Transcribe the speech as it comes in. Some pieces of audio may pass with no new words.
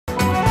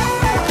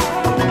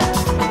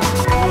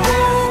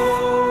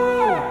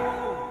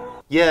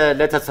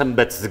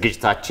የለተሰንበት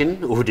ዝግጅታችን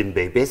እሁድን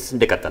በኢቢኤስ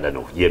እንደቀጠለ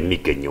ነው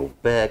የሚገኘው።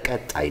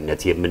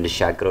 በቀጣይነት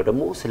የምንሻገረው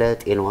ደግሞ ስለ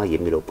ጤናዋ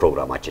የሚለው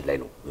ፕሮግራማችን ላይ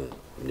ነው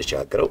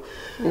የምንሻገረው።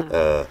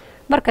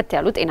 በርከት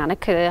ያሉ ጤና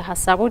ነክ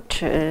ሐሳቦች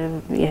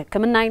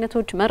የህክምና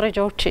አይነቶች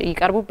መረጃዎች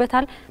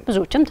ይቀርቡበታል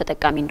ብዙዎችም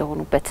ተጠቃሚ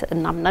እንደሆኑበት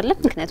እናምናለን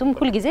ምክንያቱም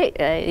ሁሉ ጊዜ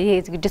ይሄ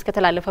ዝግጅት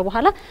ከተላለፈ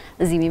በኋላ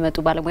እዚህ የሚመጡ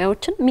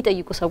ባለሙያዎችን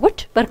የሚጠይቁ ሰዎች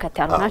በርከት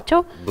ያሉ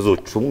ናቸው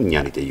ብዙዎቹም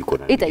እኛን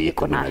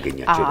ይጠይቁናል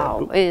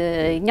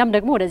እኛም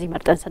ደግሞ ወደዚህ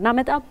መርጠን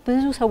ስናመጣ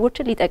ብዙ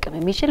ሰዎችን ሊጠቅም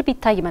የሚችል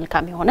ቢታይ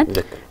መልካም የሆነ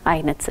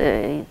አይነት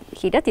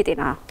ሂደት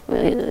የጤና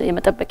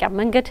የመጠበቂያ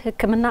መንገድ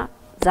ህክምና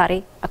ዛሬ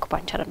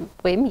አኩፓንቸር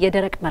ወይም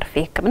የደረቅ መርፌ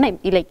ህክምና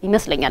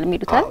ይመስለኛል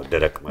የሚሉታል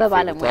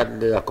በባለሙያ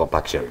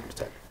አኩፓንቸር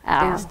ይሉታል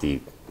እስቲ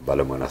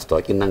ባለሙያ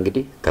አስተዋቂና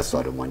እንግዲህ ከሷ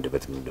ደግሞ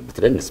አንደበት ምን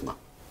እንደምትለን እንስማ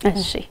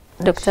እሺ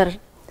ዶክተር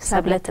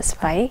ሰብለ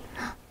ተስፋዬ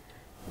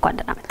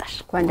ጓንደና መጣሽ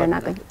ጓንደና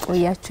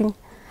ቆያችሁኝ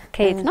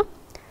ከየት ነው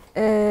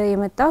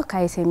የመጣው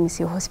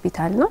ከአይሲኤምሲ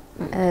ሆስፒታል ነው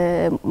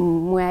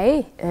ሙያዬ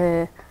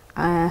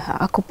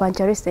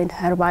አኩፓንቸሪስት ኤንድ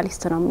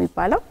ኸርባሊስት ነው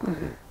የሚባለው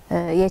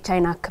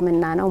የቻይና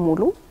ህክምና ነው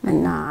ሙሉ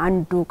እና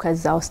አንዱ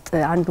ከዛ ውስጥ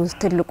አንዱ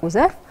ትልቁ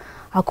ዘርፍ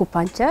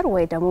አኩፓንቸር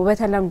ወይ ደግሞ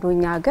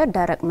በተለምዶኛ ሀገር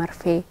ደረቅ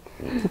መርፌ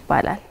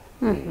ይባላል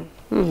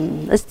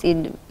እስቲ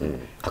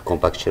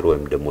አኩፓንቸር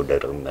ወይም ደግሞ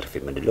ደረቅ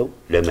መርፌ ምንድነው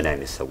ለምን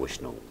አይነት ሰዎች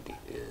ነው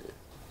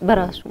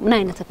በራሱ ምን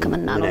አይነት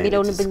ህክምና ነው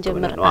የሚለውን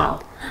ብንጀምር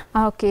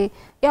ኦኬ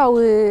ያው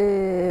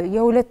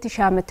የ2000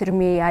 ዓመት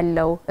እድሜ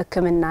ያለው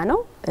ህክምና ነው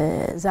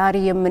ዛሬ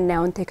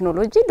የምናየውን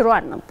ቴክኖሎጂ ድሮ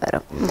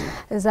አልነበረም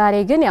ዛሬ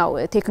ግን ያው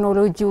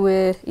ቴክኖሎጂው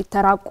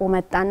ይተራቆ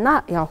መጣና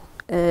ያው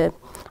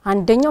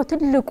አንደኛው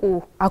ትልቁ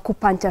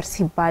አኩፓንቸር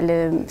ሲባል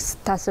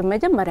ስታስብ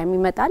መጀመሪያ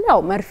የሚመጣል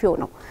ያው መርፌው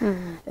ነው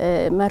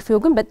መርፌው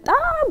ግን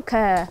በጣም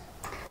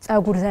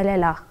ከጸጉር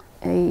ዘለላ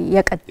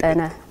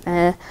የቀጠነ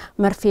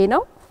መርፌ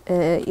ነው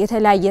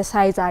የተለያየ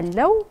ሳይዝ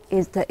አለው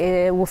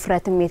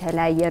ውፍረትም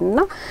የተለያየና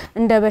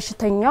እንደ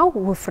በሽተኛው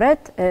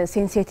ውፍረት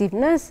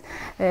ሴንሲቲቭነስ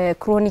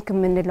ክሮኒክ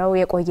ምንለው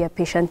የቆየ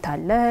ፔሸንት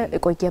አለ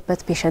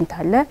የቆየበት ፔሸንት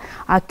አለ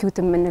አኪዩት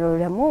ምንለው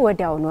ደግሞ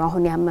ወዲያው ነው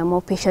አሁን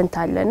ያመመው ፔሸንት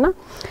አለና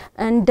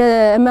እንደ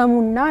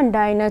እመሙና እንደ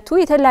አይነቱ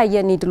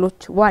የተለያየ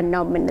ኒድሎች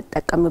ዋናው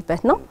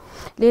የምንጠቀምበት ነው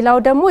ሌላው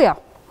ደግሞ ያው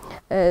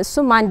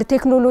እሱም አንድ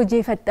ቴክኖሎጂ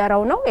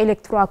የፈጠረው ነው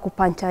ኤሌክትሮ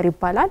አኩፓንቸር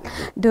ይባላል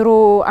ድሮ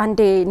አንዴ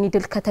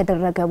ኒድል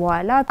ከተደረገ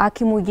በኋላ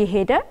አኪሙ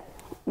እየሄደ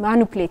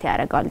ማኒፑሌት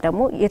ያደርጋል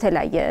ደግሞ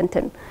የተለያየ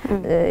እንትን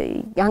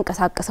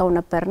ያንቀሳቀሰው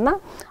ነበርና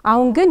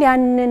አሁን ግን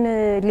ያንን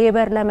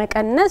ሌበር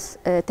ለመቀነስ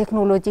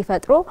ቴክኖሎጂ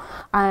ፈጥሮ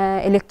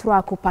ኤሌክትሮ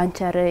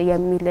አኩፓንቸር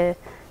የሚል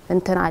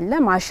እንትን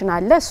አለ ማሽን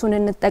አለ እሱን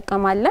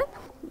እንጠቀማለን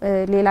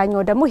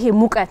ሌላኛው ደግሞ ይሄ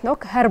ሙቀት ነው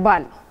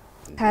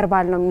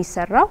ከኸርባል ነው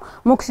የሚሰራው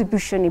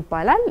ሞክሲቡሽን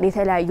ይባላል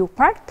የተለያዩ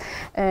ፓርት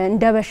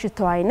እንደ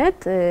በሽታው አይነት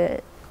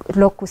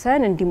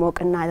ሎኩሰን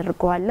እንዲሞቅና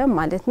አድርገዋለን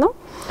ማለት ነው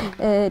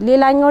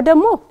ሌላኛው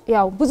ደግሞ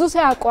ያው ብዙ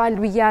ሰው ያቋል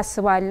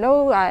በያስባለው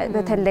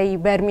በተለይ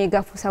በርሜ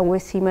ገፉ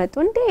ሰዎች ሲመጡ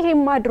እንዴ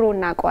ይሄማ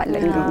ድሮና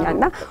አቋለን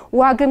ይሉኛልና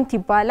ዋግምት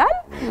ይባላል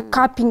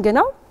ካፒንግ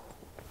ነው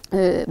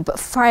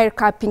ፋየር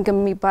ካፒንግ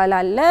የሚባል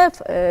አለ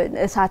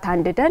እሳት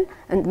አንድደን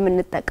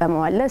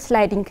እንጠቀመው አለ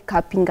ስላይዲንግ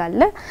ካፒንግ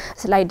አለ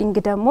ስላይዲንግ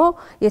ደግሞ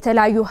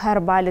የተለያዩ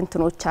ኸርባል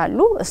እንትኖች አሉ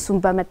እሱን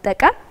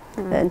በመጠቀም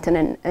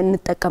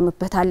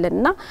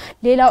እንጠቀምበታለንና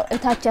ሌላው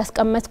እታች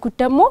ያስቀመጥኩት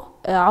ደግሞ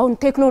አሁን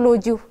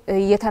ቴክኖሎጂው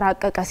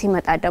እየተራቀቀ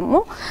ሲመጣ ደግሞ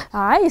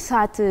አይ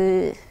እሳት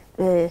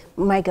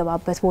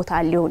ማይገባበት ቦታ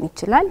ሊሆን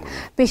ይችላል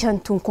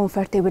ፔሸንቱን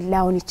ኮምፎርቴብል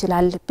ላይሆን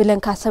ይችላል ብለን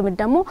ካሰብን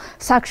ደግሞ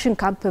ሳክሽን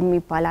ካምፕ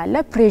የሚባል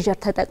አለ ፕሬሸር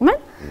ተጠቅመን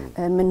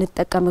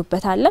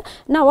ምንጠቀምበት አለ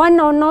እና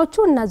ዋናዎቹ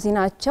እነዚህ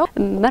ናቸው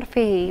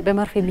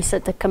በመርፌ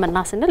የሚሰጥ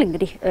ህክምና ስንል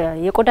እንግዲህ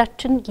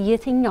የቆዳችን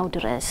የትኛው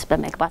ድረስ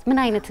በመግባት ምን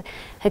አይነት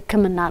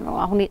ህክምና ነው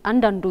አሁን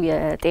አንዳንዱ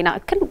የጤና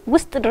እክል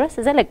ውስጥ ድረስ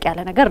ዘለቅ ያለ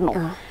ነገር ነው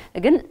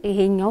ግን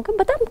ይሄኛው ግን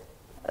በጣም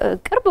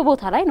ቅርብ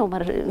ቦታ ላይ ነው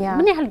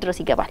ምን ያህል ድረስ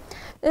ይገባል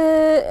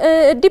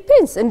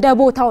ዲፔንድስ እንደ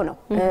ቦታው ነው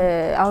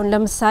አሁን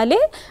ለምሳሌ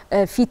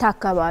ፊት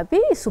አካባቢ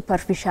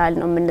ሱፐርፊሻል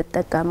ነው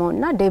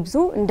የምንጠቀመውና ዴብዙ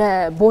እንደ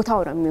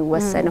ቦታው ነው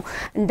የሚወሰነው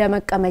እንደ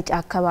መቀመጫ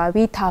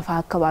አካባቢ ታፋ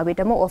አካባቢ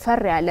ደግሞ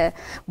ኦፈር ያለ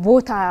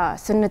ቦታ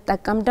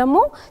ስንጠቀም ደግሞ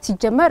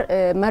ሲጀመር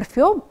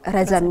መርፌው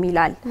ረዘም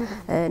ይላል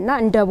እና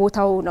እንደ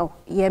ቦታው ነው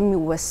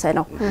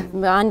የሚወሰነው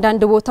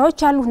አንዳንድ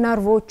ቦታዎች አሉ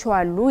ነርቮች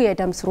አሉ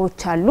የደም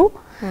ስሮች አሉ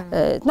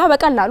እና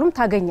በቀላሉም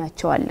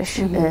ታገኛቸዋለሽ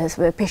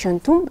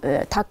ፔሸንቱም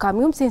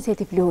ታካሚውም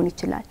ሴንሲቲቭ ሊሆን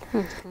ይችላል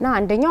እና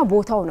አንደኛው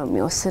ቦታው ነው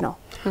የሚወስነው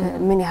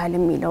ምን ያህል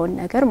የሚለው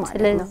ነገር ማለት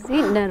ነው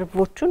ስለዚህ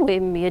ነርቮቹን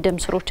ወይም የደም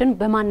ስሮችን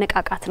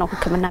በማነቃቃት ነው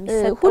ህክምና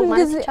የሚሰጠው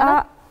ማለት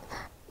ነው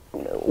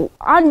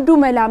አንዱ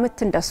መላምት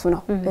እንደሱ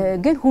ነው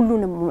ግን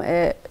ሁሉንም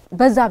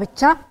በዛ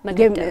ብቻ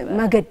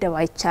መገደብ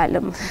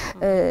አይቻልም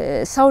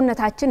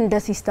ሰውነታችን እንደ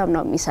ሲስተም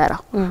ነው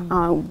የሚሰራው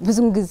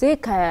ብዙም ጊዜ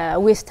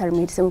ከዌስተርን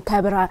ሜዲሲን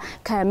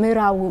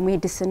ከምዕራቡ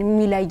ሜዲሲን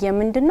የሚለየ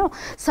ምንድነው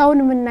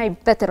ሰውን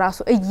ምናይበት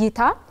ራሱ እይታ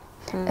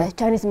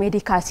ቻይኒዝ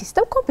ሜዲካል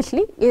ሲስተም ኮምፕሊትሊ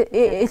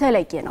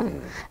የተለየ ነው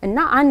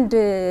እና አንድ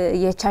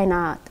የቻይና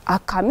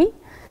አካሚ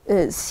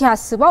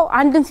ሲያስበው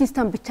አንድን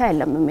ሲስተም ብቻ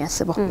አይደለም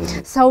የሚያስበው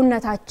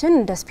ሰውነታችን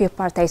እንደ ስፔር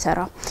ፓርት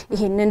አይሰራም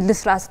ይሄንን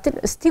ልስራ ስትል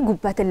እስቲ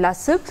ጉበትን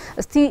ላስብ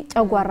እስቲ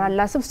ጨጓራ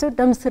ላስብ እስቲ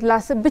ደም ስር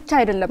ላስብ ብቻ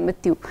አይደለም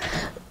እትዩ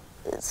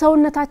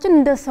ሰውነታችን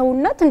እንደ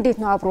ሰውነት እንዴት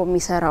ነው አብሮ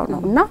የሚሰራው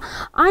ነውና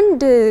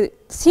አንድ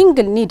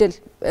ሲንግል ኒድል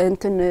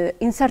እንትን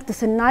ኢንሰርት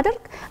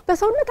ስናደርግ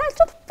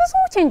በሰውነታችን ብዙ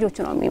ቼንጆች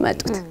ነው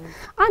የሚመጡት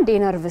አንድ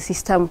የነርቭ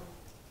ሲስተም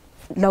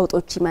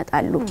ለውጦች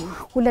ይመጣሉ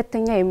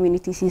ሁለተኛ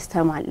ኢሚዩኒቲ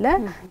ሲስተም አለ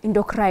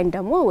ኢንዶክራይን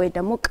ደግሞ ወይ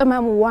ደግሞ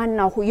ቅመሙ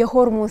ዋናው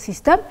የሆርሞን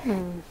ሲስተም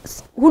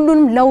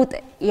ሁሉንም ለውጥ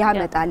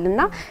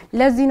ያመጣልና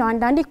ለዚህ ነው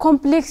አንዳንዴ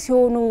ኮምፕሌክስ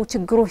የሆኑ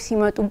ችግሮች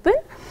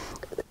ሲመጡብን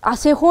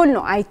አሴሆል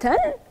ነው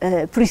አይተን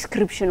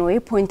ፕሪስክሪፕሽን ወይ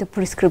ፖይንት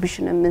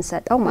ፕሪስክሪፕሽን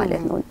የምንሰጠው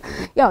ማለት ነው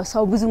ያው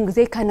ሰው ብዙን ጊዜ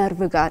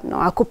ከነርቭ ጋር ነው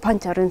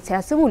አኩፓንቸርን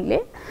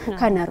ሲያስቡልኝ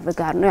ከነርቭ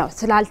ጋር ነው ያው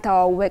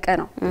ስላልተዋወቀ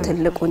ነው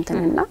ትልቁ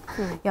እንትንና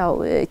ያው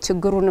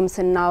ችግሩንም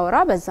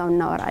ስናወራ በዛው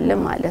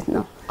እናወራለን ማለት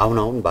ነው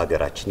አሁን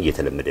በአገራችን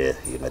እየተለመደ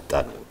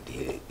የመጣ ነው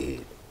ይሄ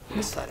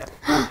መሳሪያ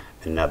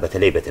እና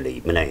በተለይ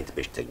ምን አይነት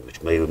በሽተኞች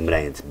ምን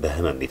አይነት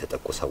በህመም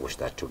የተጠቁ ሰዎች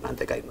ናቸው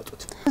እናንተ ጋር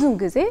ይመጡት ብዙን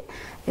ጊዜ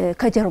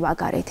ከጀርባ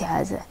ጋር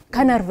የተያዘ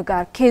ከነርቭ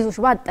ጋር ኬዞች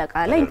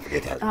ባጠቃላይ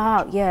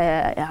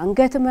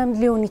የአንገት ህመም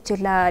ሊሆን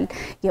ይችላል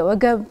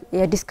የወገብ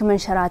የዲስክ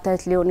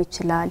መንሸራተት ሊሆን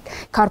ይችላል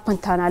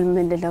ካርፐንታናል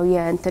ምንለው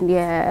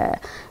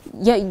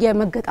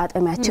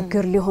የመገጣጠሚያ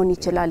ችግር ሊሆን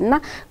ይችላልና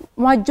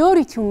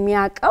ማጆሪቲው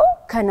የሚያቀው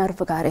ከነርቭ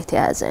ጋር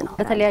የተያዘ ነው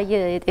በተለያየ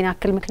የጤና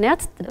እክል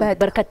ምክንያት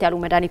በርከት ያሉ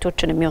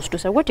መድኃኒቶችን የሚወስዱ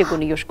ሰዎች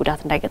የጎንዮሽ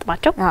ጉዳት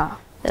እንዳይገጥማቸው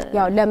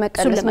ያው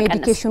ለመቀነስ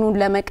ሜዲኬሽኑን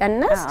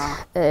ለመቀነስ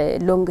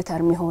ሎንግ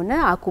ተርም የሆነ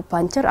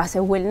አኩፓንቸር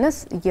አሰወልነስ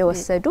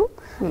እየወሰዱ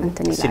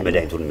እንትን ይላል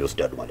ሲመዳይቱን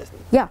የሚወስዳሉ ማለት ነው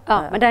ያ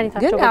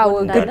መድኃኒታቸው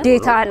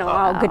ግዴታ ነው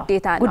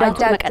ግዴታ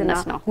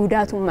ነው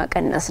ጉዳቱን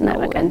መቀነስ ነው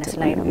መቀነስ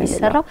ላይ ነው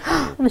የሚሰራው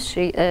እሺ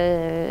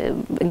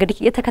እንግዲህ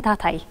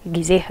የተከታታይ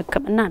ጊዜ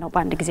ህክምና ነው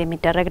በአንድ ጊዜ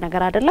የሚደረግ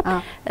ነገር አይደለም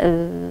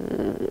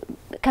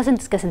ከስንት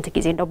እስከ ስንት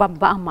ጊዜ እንደው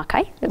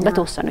በአማካይ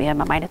በተወሰኑ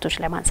የህመም አይነቶች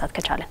ላይ ማንሳት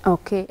ከቻለን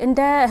ኦኬ እንደ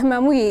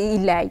ህመሙ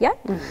ይለያያል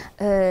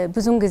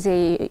ብዙን ጊዜ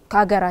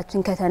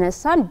ከሀገራችን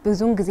ከተነሳን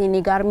ብዙን ጊዜ እኔ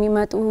ጋር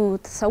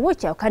የሚመጡት ሰዎች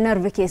ያው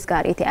ከነርቭ ኬዝ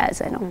ጋር የተያያዘ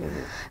ነው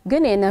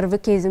ግን የነርቭ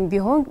ኬዝም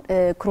ቢሆን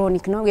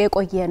ክሮኒክ ነው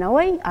የቆየ ነው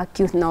ወይ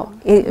አኪዩት ነው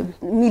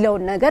የሚለው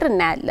ነገር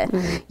እናያለን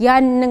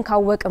ያንን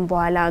ካወቅን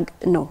በኋላ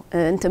ነው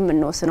እንትን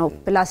ምንወስነው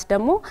ፕላስ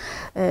ደግሞ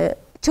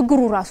ችግሩ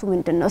ራሱ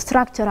ምንድነው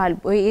ስትራክቸራል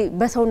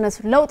በሰውነት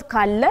ለውጥ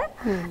ካለ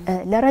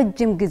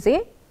ለረጅም ጊዜ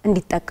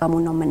እንዲጠቀሙ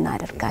ነው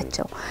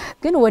የምናደርጋቸው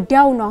ግን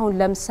ወዲያው ነው አሁን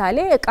ለምሳሌ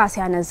እቃ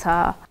ሲያነሳ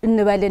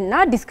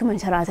እንበልና ዲስክ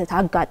መንሸራተት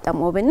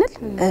አጋጠመው ብንል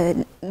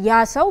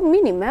ያ ሰው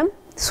ሚኒመም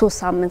 3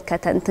 ሳምንት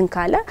ከተንትን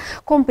ካለ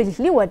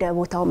ኮምፕሊትሊ ወደ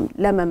ቦታው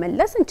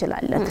ለመመለስ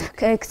እንችላለን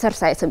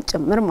ከኤክሰርሳይስም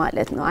ጭምር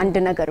ማለት ነው አንድ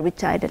ነገር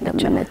ብቻ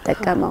አይደለም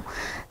የምንጠቀመው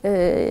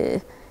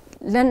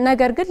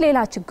ነገር ግን ሌላ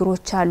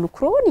ችግሮች አሉ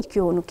ክሮኒክ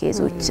የሆኑ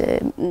ኬዞች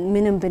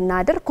ምንም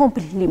ብናደር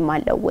ኮምፕሊትሊ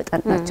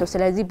ማለወጠን ናቸው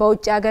ስለዚህ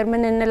በውጭ ሀገር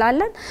ምን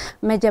እንላለን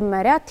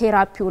መጀመሪያ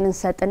ቴራፒውን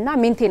እንሰጥና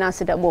ሜንቴናንስ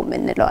ደግሞ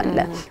ምን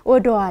እንለዋለን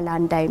ወደ ኋላ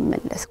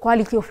እንዳይመለስ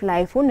ኳሊቲ ኦፍ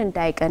ላይፉን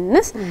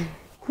እንዳይቀንስ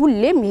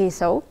ሁሌም ይሄ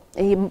ሰው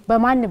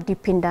በማንም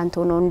ዲፔንዳንት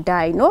ሆኖ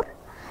እንዳይኖር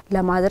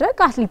ለማድረግ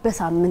አትሊ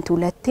በሳምንት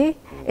ሁለቴ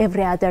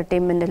ኤቭሪ አዘር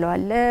ዴይ ምን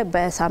እንለዋለን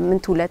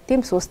በሳምንት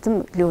ሁለቴም ሶስትም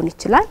ሊሆን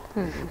ይችላል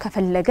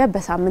ከፈለገ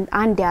በሳምንት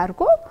አንድ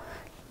ያርጎ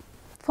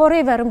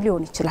ፎሬቨርም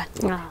ሊሆን ይችላል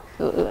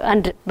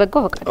አንድ በጎ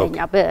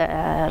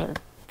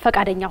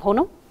ፈቃደኛ ሆኖ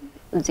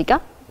እዚህ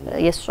ጋር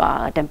የሷ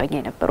ደንበኛ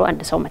የነበሩ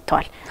አንድ ሰው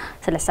መጥተዋል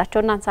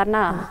ስለሳቸውና አንሳና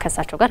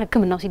ከሳቸው ጋር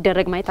ህክምናው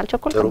ሲደረግ ማየት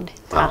አልቸኮልኩም እንዴ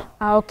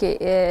ኦኬ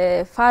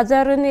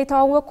ፋዘርን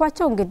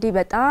የተዋወቅኳቸው እንግዲህ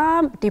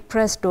በጣም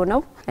ዲፕረስድ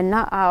ነው እና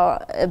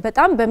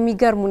በጣም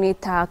በሚገርም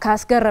ሁኔታ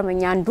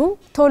ካስገረመኝ አንዱ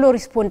ቶሎ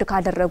ሪስፖንድ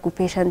ካደረጉ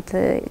ፔሸንት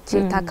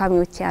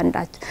ታካሚዎች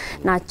አንዳች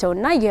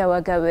ናቸውና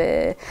የወገብ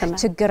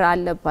ችግር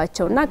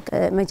አለባቸውና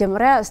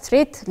መጀመሪያ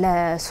ስትሬት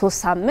ለ3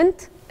 ሳምንት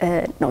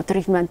ነው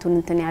ትሪትመንቱን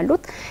እንትን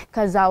ያሉት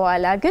ከዛ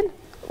በኋላ ግን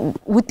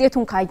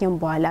ውጤቱን ካየን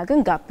በኋላ ግን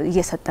ጋፕ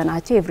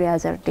እየሰጠናቸው ኤቭሪ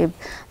አዘር ዴይ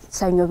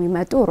ሰኞ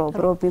ቢመጡ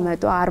ሮብ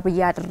ቢመጡ አርብ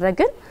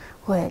ያደረግን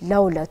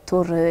ለሁለት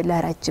ወር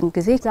ለረጅም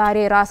ጊዜ ዛሬ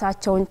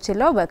ራሳቸውን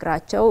ችለው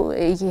በእግራቸው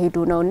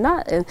እየሄዱ ነውና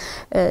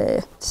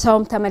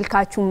ሰውም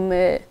ተመልካቹም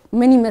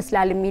ምን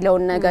ይመስላል የሚለው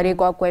ነገር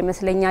የጓጓ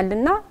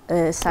ይመስለኛልና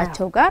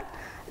እሳቸው ጋር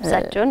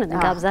እሳቸውን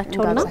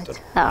እንጋብዛቸውና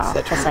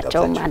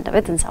ከሳቸውም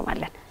አንደበት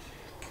እንሰማለን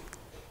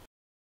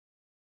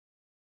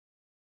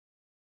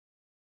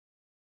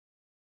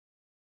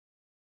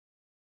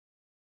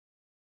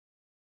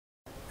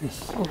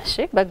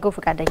እሺ በጎ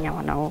ፈቃደኛ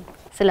ሆነው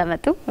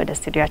ስለመጡ ወደ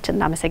ስቱዲዮአችን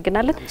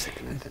እናመሰግናለን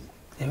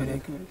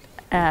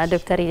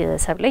ዶክተር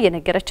ሰብለ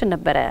የነገረችን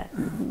ነበር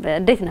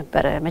እንዴት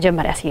ነበር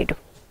መጀመሪያ ሲሄዱ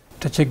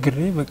ተቸግሬ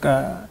በቃ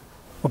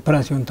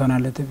ኦፕራሲዮን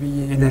ተናለተ ብዬ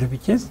የነርቭ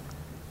ኬዝ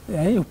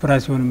አይ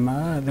ኦፕራሲዮንማ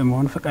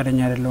ለመሆን ፈቃደኛ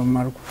አይደለም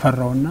ማልኩ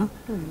ፈራውና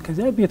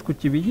ከዚያ ቤት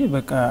ቁጭ ብዬ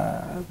በቃ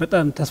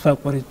በጣም ተስፋ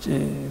ቆርጬ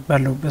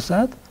ባለውበት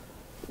ሰዓት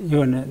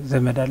የሆነ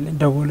ዘመድ አለኝ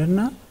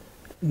ደውልና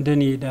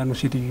እንደኔ ዳኑ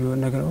ሲዲዮ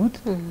ነገሩት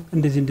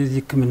እንደዚህ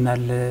ህክምና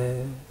አለ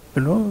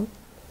ብሎ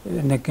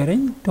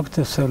ነገረኝ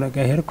ዶክተር ሰውላ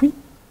ጋር ሄርኩኝ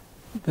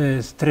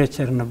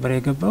በስትሬቸር ነበር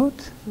የገባሁት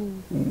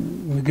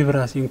ምግብ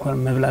ራሴ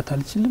እንኳን መብላት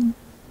አልችልም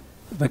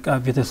በቃ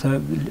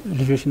ቤተሰብ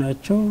ልጆች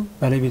ናቸው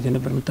ባለቤቴ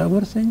ነበር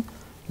የምታጎርሰኝ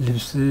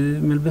ልብስ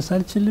መልበስ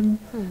አልችልም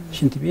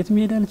ሽንት ቤት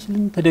መሄድ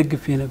አልችልም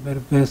ተደግፌ ነበር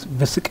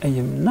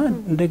በስቃይምና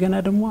እንደገና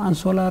ደግሞ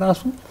አንሶላ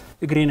ራሱ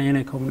እግሬን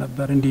አይነካውም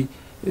ነበር እንዲ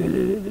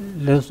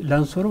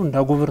ላንሶላው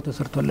እንዳጎበር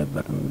ተሰርቶ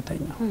ነበር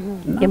የምተኛው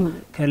እና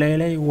ከላይ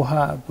ላይ ውሃ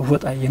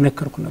በፎጣ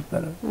የነከርኩ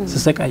ነበር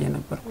ስሰቃየ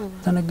ነበር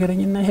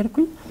ተነገረኝና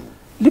ሄድኩኝ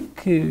ልክ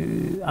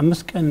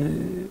 5 ቀን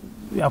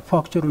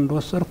አፋክቸሩ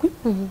እንደወሰድኩኝ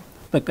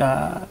በቃ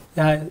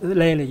ያ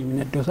ላይ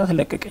የሚነደው ሰዓት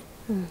ለቀቀኝ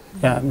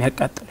ያ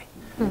የሚያቃጥለኝ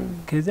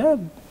ከዛ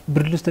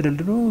ብርልስ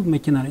ተደልድሎ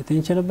መኪና ላይ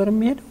ተንቸ ነበር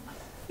የሚሄደው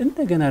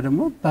እንደገና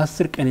ደግሞ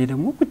በ10 ቀን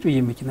ደግሞ ቁጭ ብዬ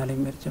መኪና ላይ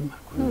መሄድ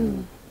ጀመርኩ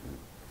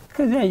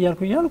ከዛ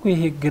ያልኩ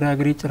ይሄ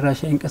ግራግሪ ጭራሽ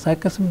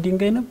አይንቀሳቀስም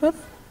ድንጋይ ነበር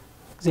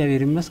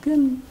እግዚአብሔር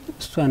ይመስገን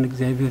እሷን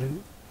እግዚአብሔር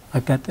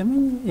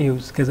አጋጠመኝ ይሄው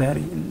እስከዛሬ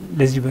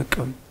ለዚህ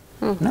በቃው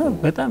እና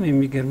በጣም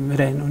የሚገርም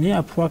መዳይ ነው እኔ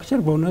አፕዋክቸር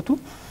በእውነቱ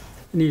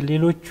እኔ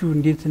ሌሎቹ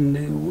እንዴት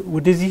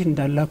ወደዚህ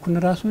እንዳላኩን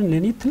ራሱ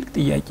ለኔ ትልቅ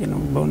ጥያቄ ነው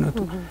በእውነቱ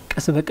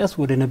ቀስ በቀስ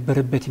ወደ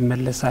ነበረበት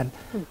ይመለሳል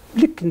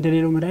ልክ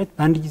እንደሌላው መድኃኒት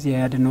በአንድ ጊዜ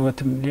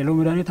ያድነውትም ሌላው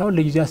መድኃኒት አሁን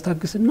ለጊዜ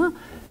አስታግስና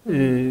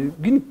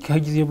ግን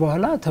ከጊዜ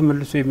በኋላ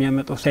ተመልሶ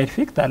የሚያመጣው ሳይድ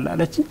ኢፌክት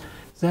አለች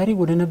ዛሬ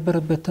ወደ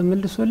ነበረበት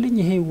ተመልሶልኝ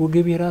ይሄ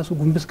ወገቤ ራሱ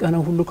ጉንብስ ቀና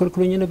ሁሉ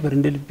ከልክሎኝ ነበር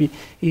እንደ ልቤ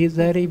ይሄ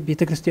ዛሬ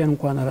ቤተክርስቲያን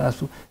እንኳን ራሱ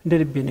እንደ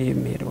ልቤ ነው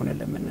የሚሄደው ነው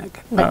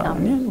ለመናገር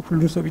እኔ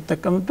ሁሉም ሰው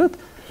ቢጠቀምበት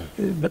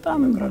በጣም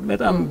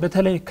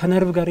በተለይ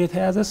ከነርቭ ጋር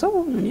የተያዘ ሰው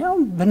ያው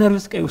በነርቭ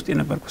ስቃይ ውስጥ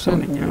የነበርኩ ሰው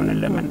ነኝ ነው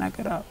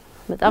ለመናገር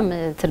በጣም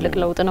ትልቅ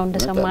ለውጥ ነው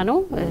እንደሰማ ነው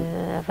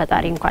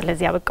ፈጣሪ እንኳን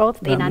ለዚህ ያበቃውት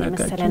ጤናን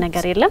መሰለ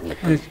ነገር የለም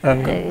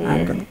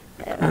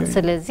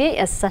ስለዚህ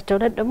እሳቸው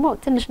ደግሞ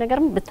ትንሽ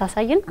ነገርም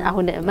ብታሳይን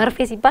አሁን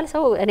መርፌ ሲባል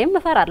ሰው እኔም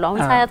እፈራለሁ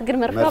አሁን ሳያት ግን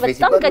መርፌ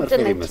በጣም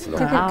ቀጭን ነች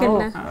ትክክል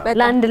ነው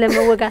ለአንድ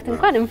ለመወጋት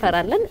እንኳን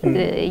እንፈራለን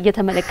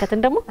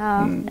እየተመለከትን ደግሞ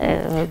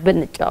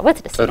ብንጫወት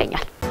ደስ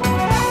ይለኛል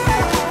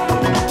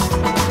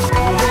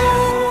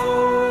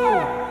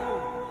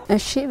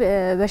እሺ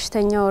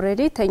በሽተኛው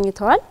ኦሬዲ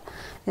ተኝተዋል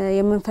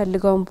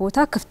የምንፈልገውን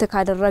ቦታ ክፍት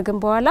ካደረግን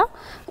በኋላ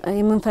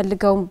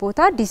የምንፈልገውን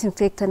ቦታ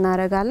ዲስኢንፌክት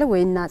እናረጋለን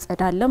ወይ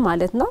እናጸዳለን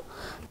ማለት ነው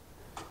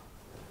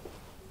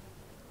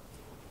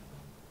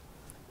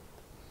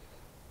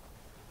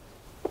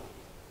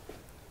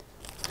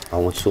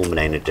አሁን ሱ ምን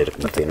አይነት ደረቅ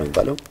መርፌ ነው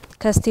የሚባለው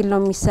ከስቲል ነው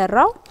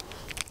የሚሰራው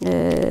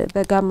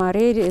በጋማሬ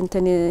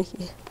እንትን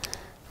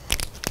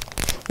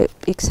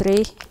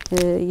ኤክስሬይ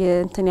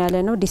እንትን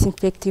ያለ ነው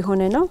ዲስኢንፌክት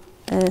የሆነ ነው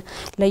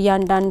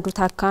ለያንዳንዱ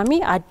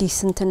ታካሚ አዲስ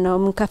እንትን ነው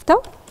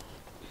የምንከፍተው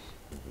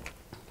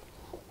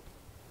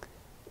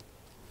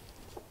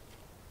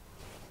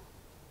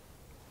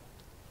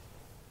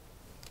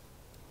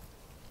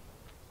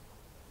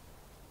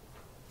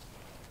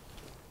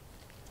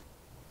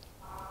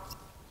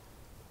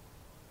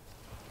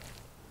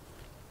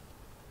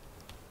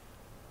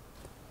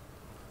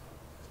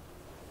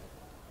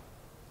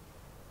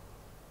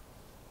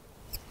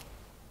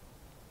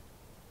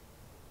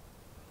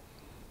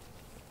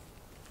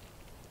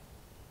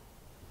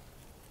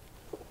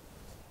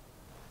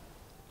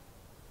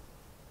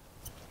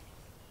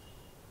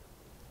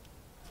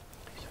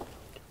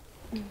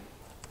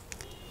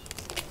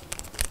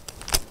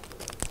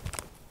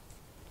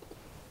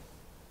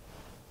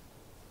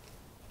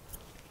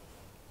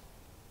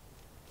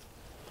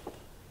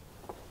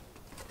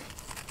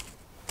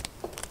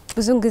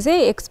ብዙን ጊዜ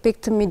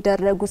ኤክስፔክት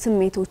የሚደረጉ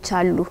ስሜቶች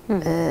አሉ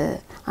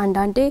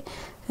አንዳንዴ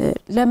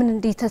ለምን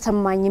እንዲ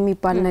ተሰማኝ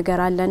የሚባል ነገር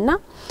አለና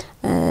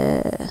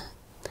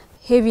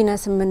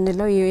ሄቪነስ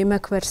ምንለው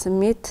የመክበር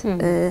ስሜት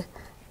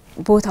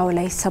ቦታው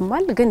ላይ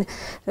ይሰማል ግን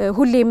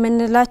ሁሌ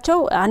የምንላቸው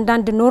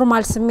አንዳንድ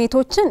ኖርማል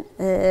ስሜቶችን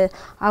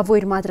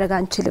አቮይድ ማድረግ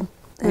አንችልም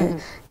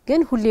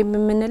ግን ሁሌ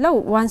የምንለው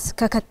ዋንስ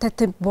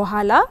ከከተት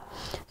በኋላ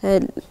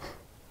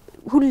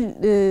ሁሉ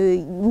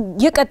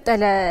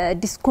የቀጠለ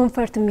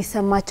ዲስኮምፎርት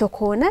የሚሰማቸው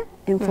ከሆነ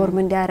ኢንፎርም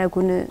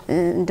እንዲያረጉን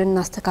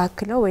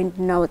እንድናስተካክለው ወይ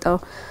እንድናወጣው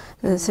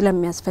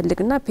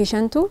ስለሚያስፈልግና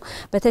ፔሸንቱ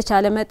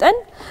በተቻለ መጠን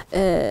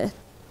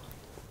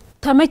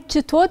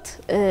ተመችቶት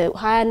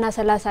 20 እና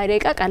 30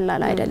 ደቂቃ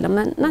ቀላል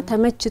አይደለምና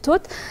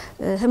ተመችቶት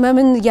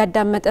ህመምን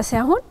ያዳመጠ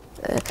ሳይሆን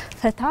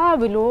ፈታ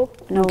ብሎ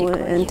ነው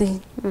እንትን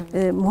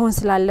መሆን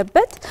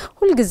ስላለበት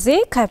ሁሉ ጊዜ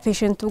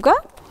ከፔሸንቱ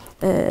ጋር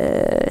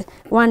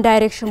ዋን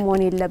ዳይሬክሽን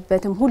መሆን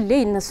የለበትም ሁሌ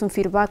እነሱን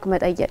ፊድባክ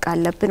መጠየቅ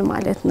አለብን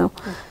ማለት ነው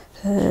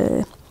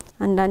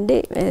አንዳንዴ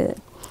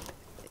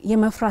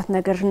የመፍራት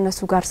ነገር እነሱ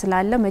ጋር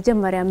ስላለ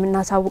መጀመሪያ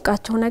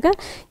የምናሳውቃቸው ነገር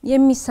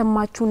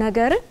የሚሰማችሁ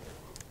ነገር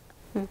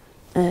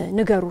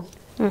ንገሩን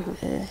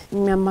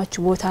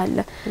የሚያማችሁ ቦታ አለ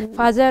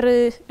ፋዘር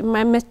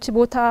የማይመች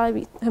ቦታ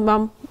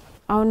ህማም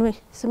አሁን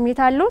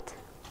ስሜት አለዎት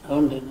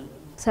አሁን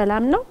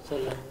ሰላም ነው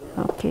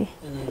ኦኬ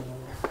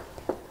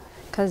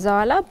ከዛ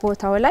በኋላ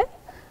ቦታው ላይ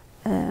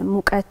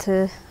ሙቀት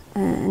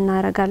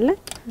እናረጋለን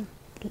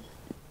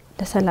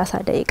ለ30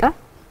 ደቂቃ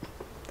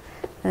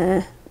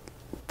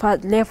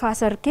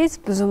ለፋሰር ኬዝ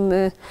ብዙም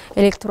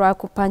ኤሌክትሮ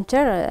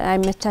አኩፓንቸር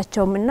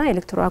አይመቻቸውምና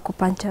ኤሌክትሮ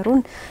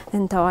አኩፓንቸሩን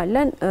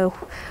እንተዋለን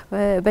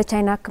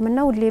በቻይና ህክምና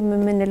ሁሌም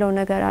የምንለው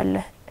ነገር አለ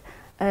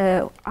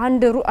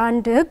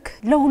አንድ ህግ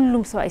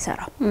ለሁሉም ሰው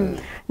አይሰራም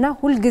እና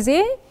ሁሉ ጊዜ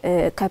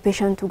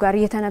ከፔሸንቱ ጋር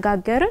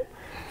እየተነጋገርን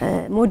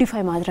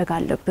ሞዲፋይ ማድረግ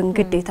አለብን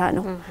ግዴታ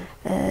ነው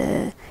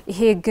ይሄ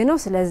ህግ ነው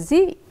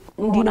ስለዚህ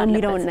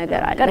እንዲናሚራው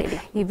ነገር አለ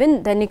ኢቭን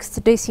the next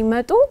day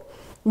ሲመጡ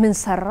ምን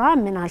ሰራ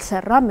ምን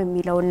አልሰራም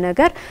የሚለው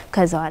ነገር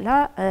ከዛላ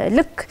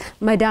ልክ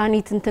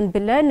መድኃኒት እንትን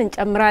ብለን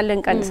እንጨምራለን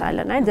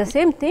ቀንሳለን the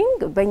same thing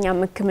በእኛ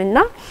ህክምና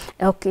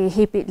ኦኬ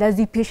ይሄ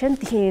ለዚህ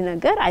ፔሸንት ይሄ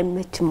ነገር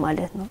አይመችም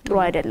ማለት ነው ጥሩ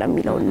አይደለም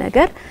የሚለው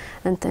ነገር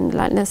እንትን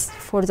ላነስ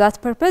for that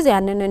purpose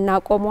ያንን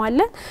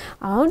እናቆመዋለን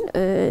አሁን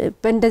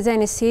በእንደዚህ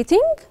አይነት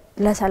ሴቲንግ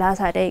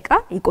ለ30 ደቂቃ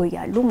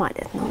ይቆያሉ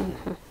ማለት ነው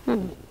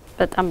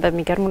በጣም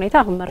በሚገርም ሁኔታ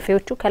አሁን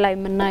መርፌዎቹ ከላይ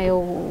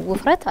የምናየው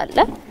ውፍረት አለ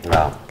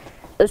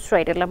እሱ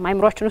አይደለም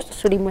አይምሮአችን ውስጥ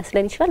እሱ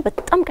ሊመስለን ይችላል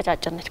በጣም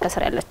ቀጫጭነች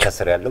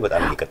ከስር ያለው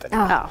በጣም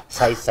ይቀጥላል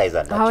ሳይዝ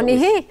አላቸው አሁን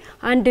ይሄ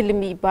አንድል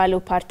የሚባለው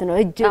ፓርት ነው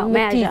እጅ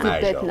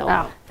ምትይዝበት ነው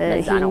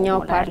ይሄኛው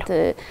ፓርት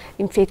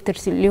ኢንፌክትድ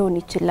ሊሆን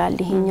ይችላል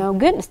ይሄኛው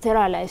ግን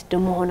ስቴራላይዝድ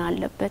መሆን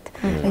አለበት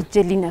እጅ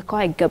ሊነካው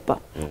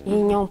አይገባም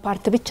ይሄኛው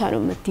ፓርት ብቻ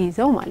ነው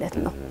የምትይዘው ማለት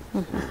ነው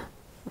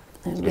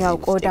ያው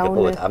ቆዳው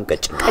በጣም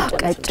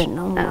ቀጭን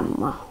ነው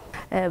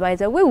by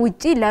the way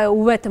ውጪ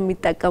ለውበት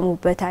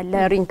የሚጠቀሙበት አለ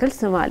ሪንክልስ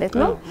ማለት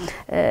ነው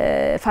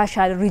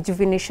ፋሻል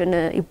ሪጁቬኔሽን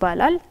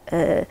ይባላል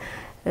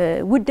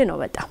ውድ ነው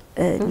በጣም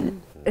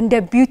እንደ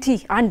ቢዩቲ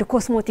አንድ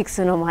ኮስሞቲክስ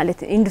ነው ማለት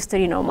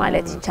ኢንዱስትሪ ነው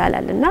ማለት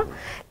ይቻላልና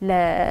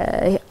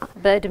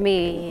በእድሜ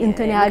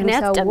እንትን ያሉ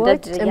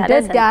ሰዎች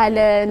እንደዚህ ያለ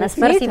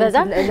መስመር ሲበዛ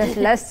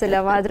ለስለስ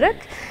ለማድረግ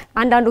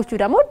አንዳንዶቹ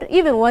ደግሞ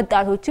ኢቭን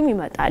ወጣቶችም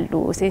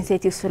ይመጣሉ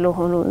ሴንሲቲቭ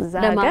ስለሆኑ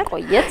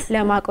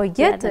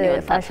ለማቆየት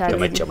ፋሻል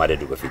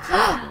ከመጨማደዱ በፊት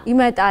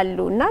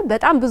ይመጣሉና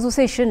በጣም ብዙ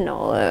ሴሽን ነው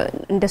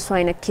እንደሱ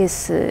አይነት ኬስ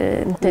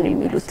እንትን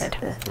የሚሉት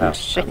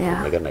እሺ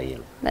ነገር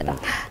ነው በጣም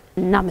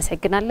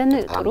እናመሰግናለን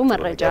ጥሩ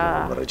መረጃ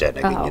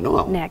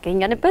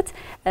ያገኘንበት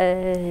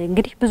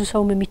እንግዲህ ብዙ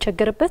ሰው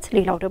የሚቸገርበት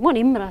ሌላው ደግሞ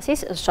እኔም ራሴ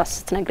እሷ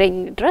ስትነግረኝ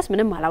ድረስ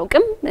ምንም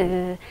አላውቅም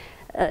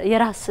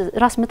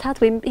የራስ ምታት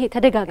ወይም ይሄ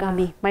ተደጋጋሚ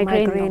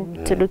ማይግሬን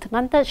ትሉት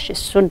እናንተ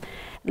እሱን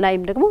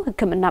ላይም ደግሞ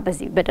ህክምና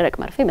በዚህ በደረቅ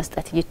መርፌ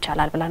መስጠት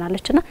ይቻላል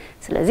ብላናለችና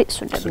ስለዚህ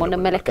እሱን ደግሞ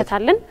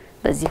እንመለከታለን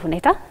በዚህ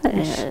ሁኔታ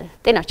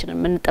ጤናችንን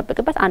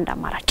የምንጠብቅበት አንድ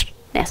አማራጭ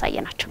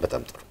ያሳየናችሁ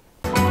በጣም ጥሩ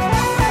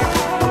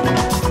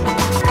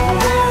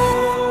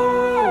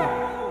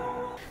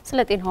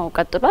ስለ ጤናው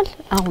ቀጥሏል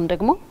አሁን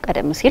ደግሞ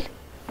ቀደም ሲል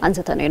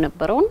አንስተነው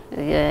የነበረውን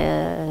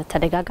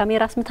ተደጋጋሚ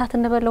ራስ ምታት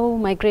እንበለው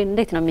ማይግሬን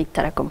እንዴት ነው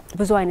የሚተረከመው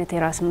ብዙ አይነት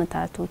የራስ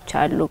ምታቶች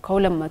አሉ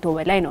ከ200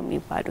 በላይ ነው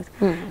የሚባሉት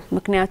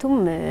ምክንያቱም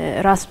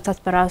ራስ ምታት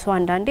በራሱ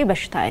አንዳንዴ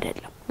በሽታ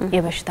አይደለም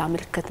የበሽታ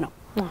ምልክት ነው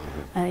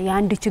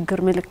የአንድ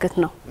ችግር ምልክት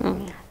ነው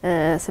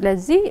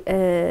ስለዚህ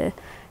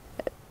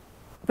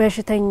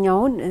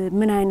በሽተኛውን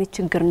ምን አይነት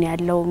ችግር ነው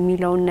ያለው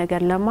የሚለውን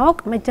ነገር ለማወቅ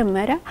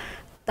መጀመሪያ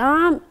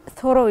በጣም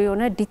ቶሮ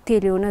የሆነ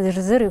ዲቴል የሆነ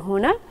ዝርዝር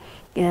የሆነ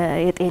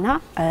የጤና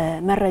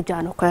መረጃ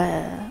ነው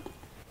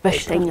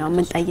ከበሽተኛው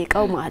ምን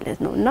ጠይቀው ማለት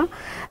ነውና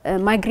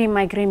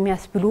ማይግሬን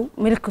የሚያስብሉ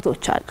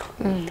ምልክቶች አሉ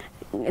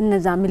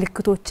እነዛ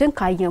ምልክቶችን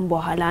ካየን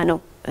በኋላ ነው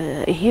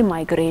ይሄ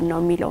ማይግሬን ነው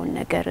የሚለው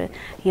ነገር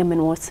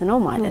የምንወስነው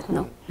ማለት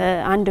ነው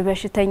አንድ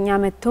በሽተኛ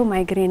መጥቶ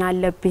ማይግሬን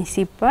አለብኝ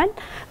ሲባል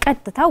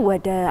ቀጥታ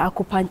ወደ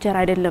አኩፓንቸር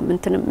አይደለም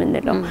እንትን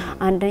ምንለው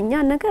አንደኛ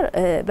ነገር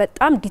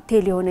በጣም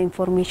ዲቴል የሆነ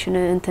ኢንፎርሜሽን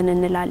እንትን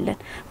እንላለን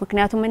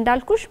ምክንያቱም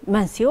እንዳልኩሽ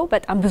መንስኤው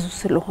በጣም ብዙ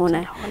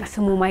ስለሆነ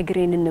ስሙ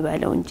ማይግሬን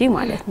እንበለው እንጂ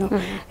ማለት ነው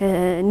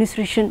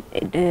ኒውትሪሽን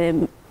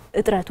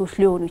እጥረቶች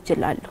ሊሆኑ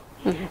ይችላሉ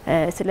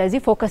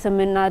ስለዚህ ፎከስ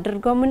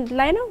የምናደርገው ምን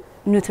ላይ ነው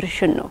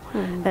ኒውትሪሽን ነው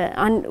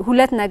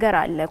ሁለት ነገር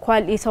አለ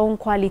የሰውን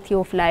ኳሊቲ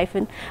ኦፍ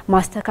ላይፍን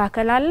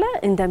ማስተካከል አለ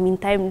ኢን ዘ ሚን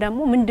ታይም ደግሞ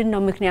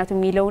ምንድነው ምክንያቱ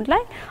የሚለው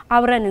ላይ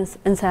አብረን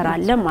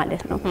እንሰራለን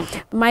ማለት ነው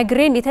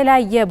ማይግሬን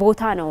የተለያየ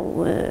ቦታ ነው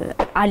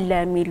አለ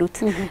የሚሉት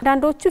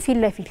አንዳንዶቹ ፊት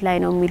ለፊት ላይ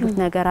ነው የሚሉት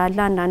ነገር አለ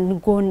አንዳንዱ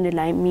ጎን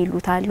ላይ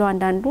የሚሉት አለ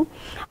አንዳንዱ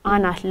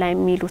አናት ላይ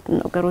የሚሉት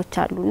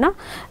ነገሮች አሉና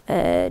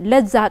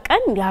ለዛ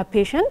ቀን ያ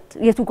ፔሸንት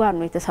የቱ ጋር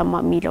ነው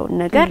የተሰማ የሚለው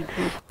ነገር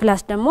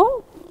ፕላስ ደግሞ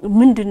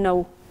ምንድነው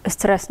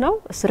ስትረስ ነው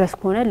ስትረስ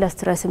ከሆነ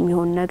ለስትረስ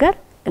የሚሆን ነገር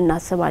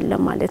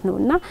እናስባለን ማለት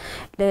ነውና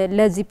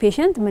ለዚህ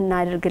ፔሸንት ምን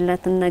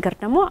እናደርግለት ነገር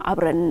ደግሞ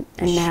አብረን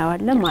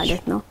እናያዋለን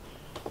ማለት ነው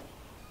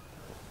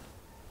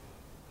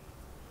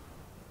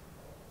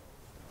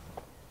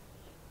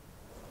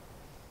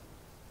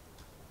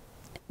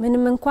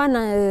ምንም እንኳን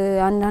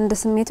አንዳንድ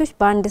ስሜቶች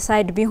በአንድ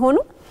ሳይድ ቢሆኑ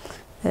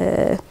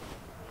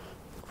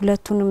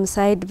ሁለቱንም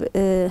ሳይድ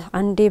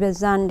አንዴ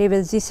በዛ አንዴ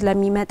በዚህ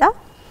ስለሚመጣ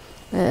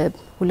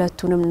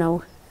ሁለቱንም ነው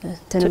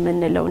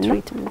ተነምነለውና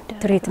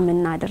ትሪት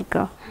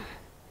ምናደርገው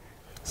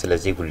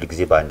ስለዚህ ሁሉ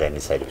ጊዜ በአንድ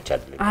አይነት ሳይድ ብቻ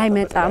አይደለም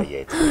አይመጣም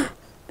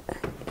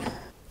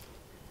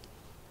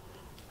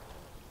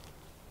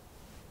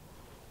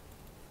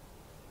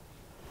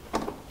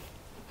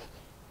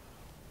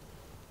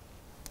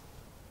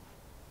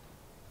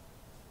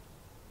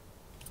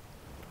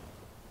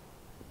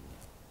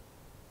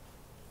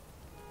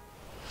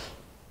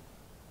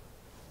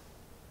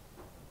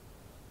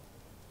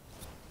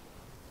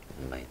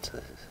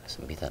አይነት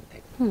ስሜት አለ።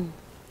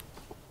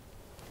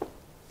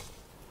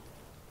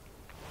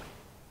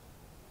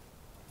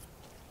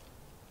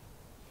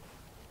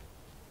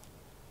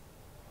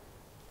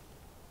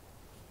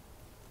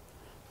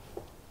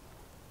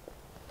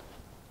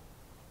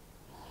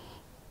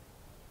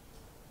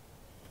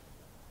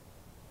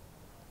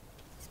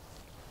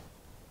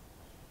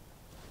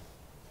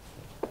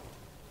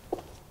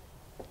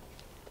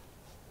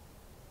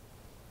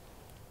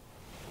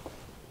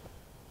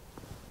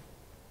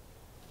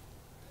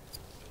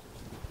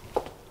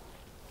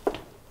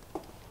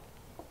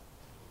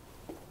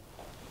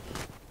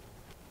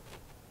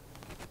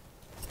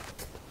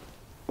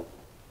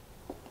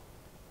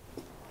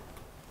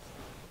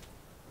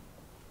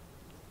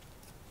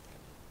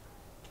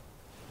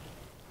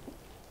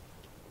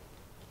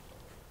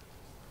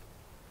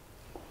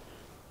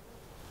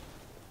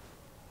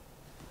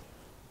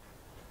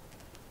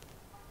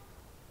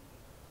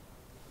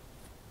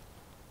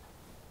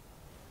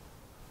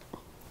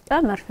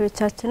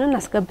 መርፌዎቻችንን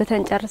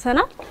አስገብተን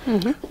ጨርሰናል።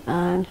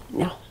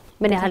 ያው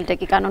ምን ያህል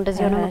ደቂቃ ነው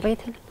እንደዚህ ሆኖ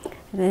መቆየት?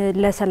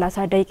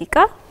 ለ30 ደቂቃ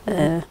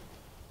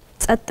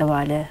ጸጥ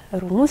ባለ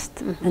ሩም ውስጥ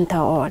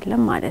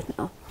እንተዋዋለን ማለት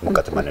ነው።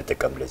 ሙቀት ማለት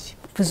ተቀም ለዚህ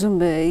ብዙም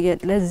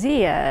ለዚህ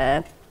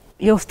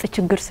የውስጥ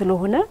ችግር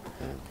ስለሆነ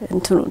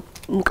እንትኑ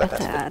ሙቀት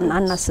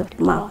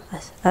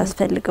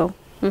አናስፈልገው።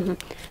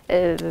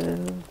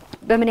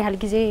 በምን ያህል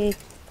ጊዜ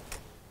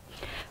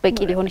በቂ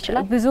ሊሆን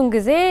ይችላል? ብዙን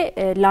ጊዜ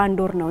ለአንድ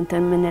ወር ነው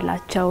እንትን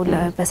ምንላቸው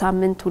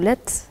በሳምንት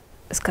 2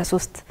 እስከ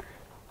 3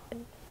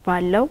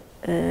 ባለው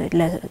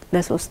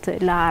ለ3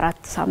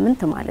 ለ4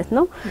 ሳምንት ማለት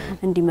ነው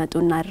እንዲመጡ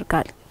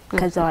እናደርጋለን።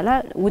 ከዛ በኋላ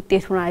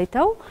ውጤቱን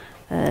አይተው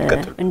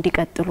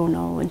እንዲቀጥሉ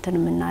ነው እንትን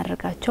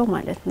ምናደርጋቸው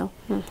ማለት ነው።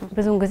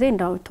 ብዙን ጊዜ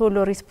እንደው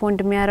ቶሎ ሪስፖንድ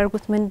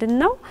የሚያደርጉት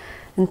ምንድነው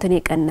እንትን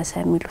የቀነሰ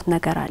የሚሉት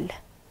ነገር አለ።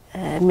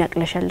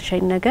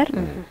 የሚያቅለሸልሸኝ ነገር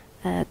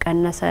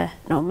ቀነሰ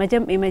ነው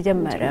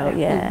የመጀመሪያው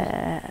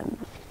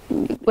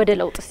ወደ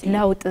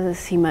ለውጥ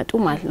ሲመጡ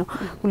ማለት ነው።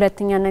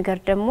 ሁለተኛ ነገር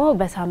ደግሞ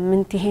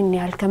በሳምንት ይሄን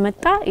ያህል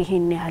ከመጣ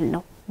ይሄን ያህል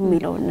ነው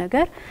የሚለውን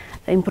ነገር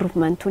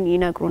ኢምፕሩቭመንቱን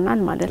ይነግሩናል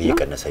ማለት ነው።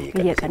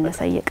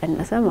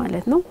 እየቀነሰ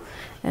ማለት ነው።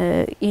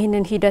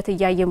 ይሄንን ሂደት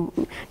እያየን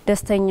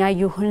ደስተኛ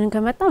ይሁን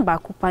ከመጣን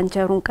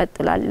በአኩፓንቸሩን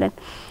ቀጥላለን።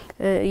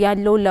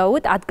 ያለው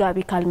ለውጥ አጥጋቢ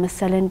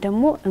ካልመሰለን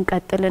ደግሞ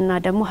እንቀጥልና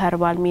ደግሞ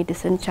ኸርባል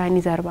ሜዲሲን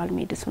ቻይኒዝ ኸርባል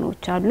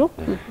ሜዲሲኖች አሉ።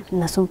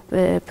 እነሱም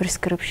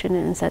ፕሪስክሪፕሽን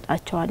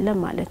እንሰጣቸዋለን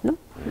ማለት ነው።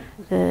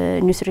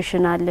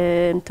 ኒውትሪሽናል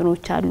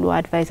እንትኖች አሉ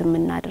አድቫይዝ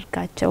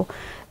የምናደርጋቸው።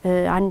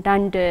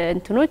 አንዳንድ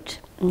እንትኖች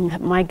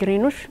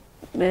ማይግሬኖች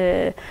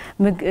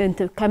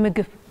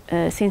ከምግብ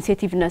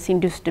ሴንሲቲቭነስ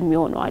ኢንዱስድ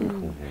የሚሆኑ አሉ።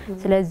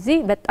 ስለዚህ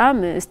በጣም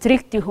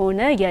ስትሪክት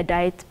የሆነ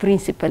የዳይት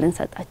ፕሪንሲፕል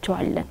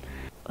እንሰጣቸዋለን።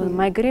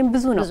 ማይግሬን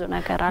ብዙ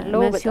ነገር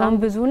አለው፣ በጣም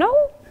ብዙ ነው።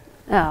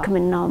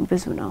 ህክምናውም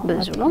ብዙ ነው።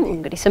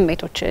 እንግዲህ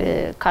ስሜቶች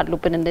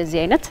ካሉብን እንደዚህ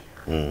አይነት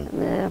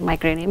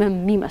ማይግሬን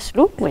የሚመስሉ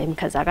ወይም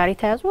ከዛ ጋር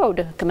የተያዙ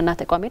ወደ ህክምና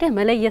ተቋም ሄደ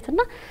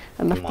መለየትና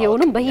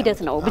መፍትሄውንም በሂደት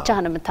ነው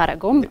ብቻህን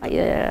የምታረገው።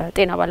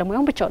 የጤና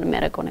ባለሙያው ብቻውን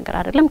የሚያደርገው ነገር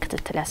አይደለም፣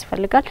 ክትትል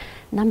ያስፈልጋል።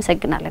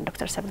 እናመሰግናለን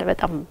ዶክተር ሰብለ፣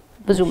 በጣም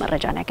ብዙ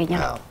መረጃ ነው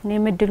ያገኘነው።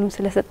 እኔም እድሉን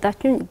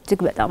ስለሰጣችሁኝ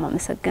እጅግ በጣም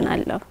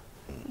አመሰግናለሁ።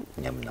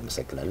 እኛም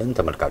እናመሰግናለን።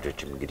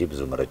 ተመልካቾችም እንግዲህ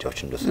ብዙ መረጃዎች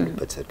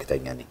እንደወሰዱበት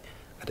እርግጠኛ ነኝ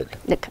አይደለም?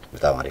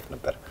 በጣም አሪፍ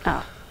ነበር።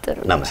 ጥሩ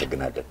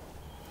እናመሰግናለን።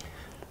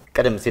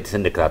 ቀደም ሲል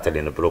ስንከታተል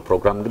የነበረው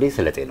ፕሮግራም እንግዲህ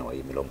ስለ ጤናው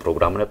የሚለው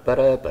ፕሮግራም ነበረ።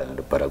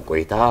 በነበረ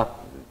ቆይታ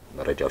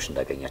መረጃዎች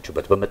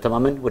እንዳገኛችሁበት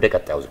በመተማመን ወደ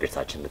ቀጣዩ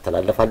ዝግጅታችን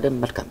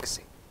እንተላለፋለን። መልካም ጊዜ።